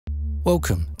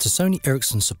Welcome to Sony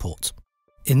Ericsson support.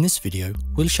 In this video,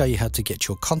 we'll show you how to get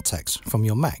your contacts from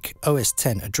your Mac OS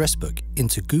X Address Book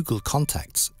into Google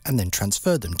Contacts and then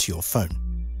transfer them to your phone.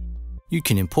 You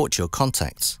can import your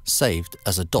contacts saved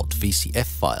as a .vcf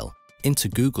file into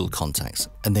Google Contacts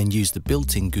and then use the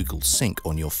built-in Google Sync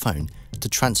on your phone to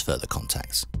transfer the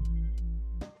contacts.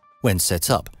 When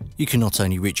set up, you can not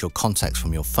only reach your contacts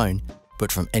from your phone,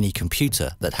 but from any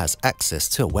computer that has access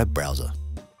to a web browser.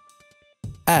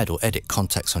 Add or edit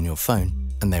contacts on your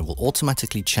phone and they will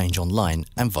automatically change online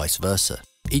and vice versa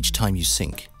each time you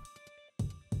sync.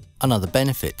 Another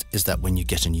benefit is that when you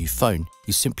get a new phone,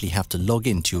 you simply have to log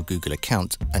into your Google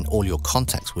account and all your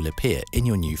contacts will appear in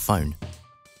your new phone.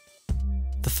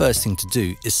 The first thing to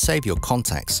do is save your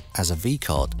contacts as a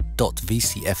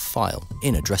vcard.vcf file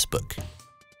in Address Book.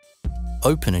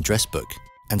 Open Address Book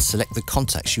and select the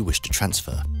contacts you wish to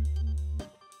transfer.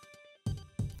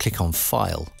 Click on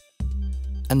File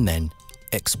and then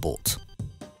Export.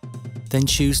 Then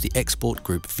choose the Export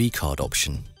Group vCard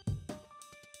option.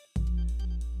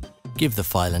 Give the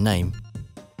file a name,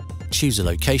 choose a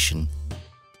location,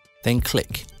 then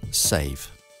click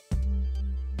Save.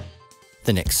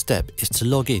 The next step is to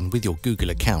log in with your Google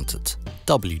account at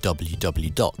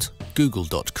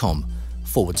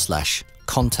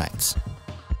www.google.com/contacts.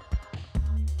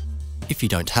 If you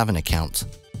don't have an account,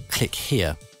 click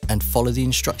here and follow the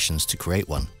instructions to create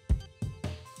one.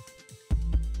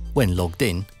 When logged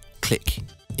in, click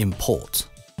Import.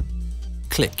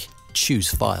 Click Choose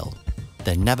File,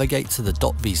 then navigate to the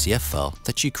 .vcf file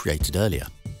that you created earlier.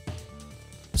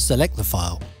 Select the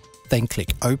file, then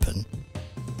click Open,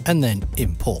 and then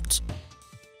Import.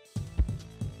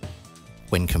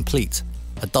 When complete,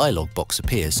 a dialog box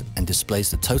appears and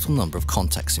displays the total number of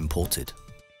contacts imported.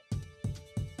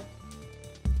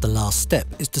 The last step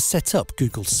is to set up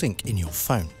Google Sync in your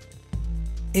phone.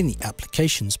 In the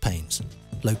Applications panes,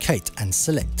 locate and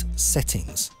select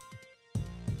Settings.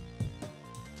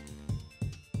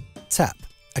 Tap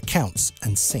Accounts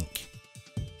and Sync.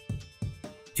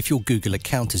 If your Google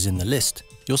account is in the list,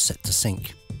 you're set to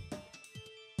sync.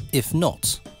 If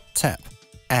not, tap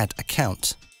Add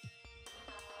Account,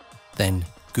 then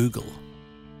Google.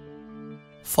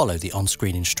 Follow the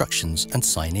on-screen instructions and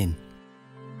sign in.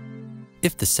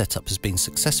 If the setup has been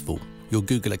successful, your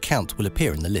Google account will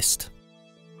appear in the list.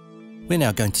 We're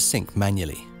now going to sync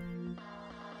manually.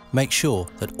 Make sure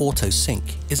that Auto Sync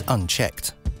is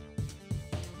unchecked.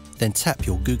 Then tap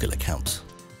your Google account.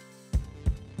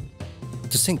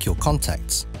 To sync your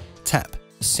contacts, tap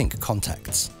Sync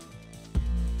Contacts.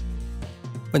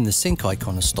 When the sync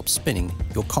icon has stopped spinning,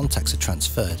 your contacts are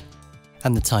transferred,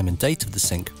 and the time and date of the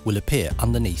sync will appear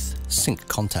underneath Sync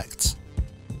Contacts.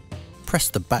 Press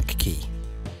the back key.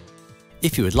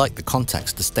 If you would like the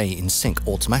contacts to stay in sync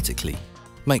automatically,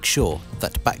 make sure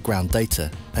that background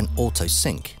data and auto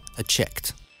sync are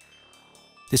checked.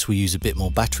 This will use a bit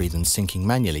more battery than syncing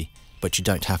manually, but you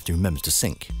don't have to remember to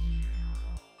sync.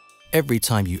 Every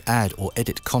time you add or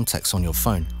edit contacts on your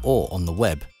phone or on the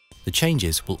web, the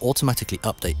changes will automatically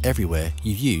update everywhere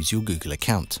you use your Google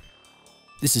account.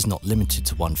 This is not limited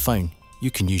to one phone. You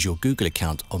can use your Google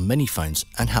account on many phones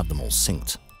and have them all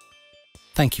synced.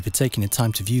 Thank you for taking the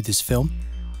time to view this film.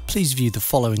 Please view the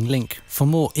following link for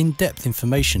more in-depth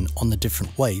information on the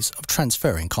different ways of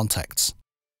transferring contacts.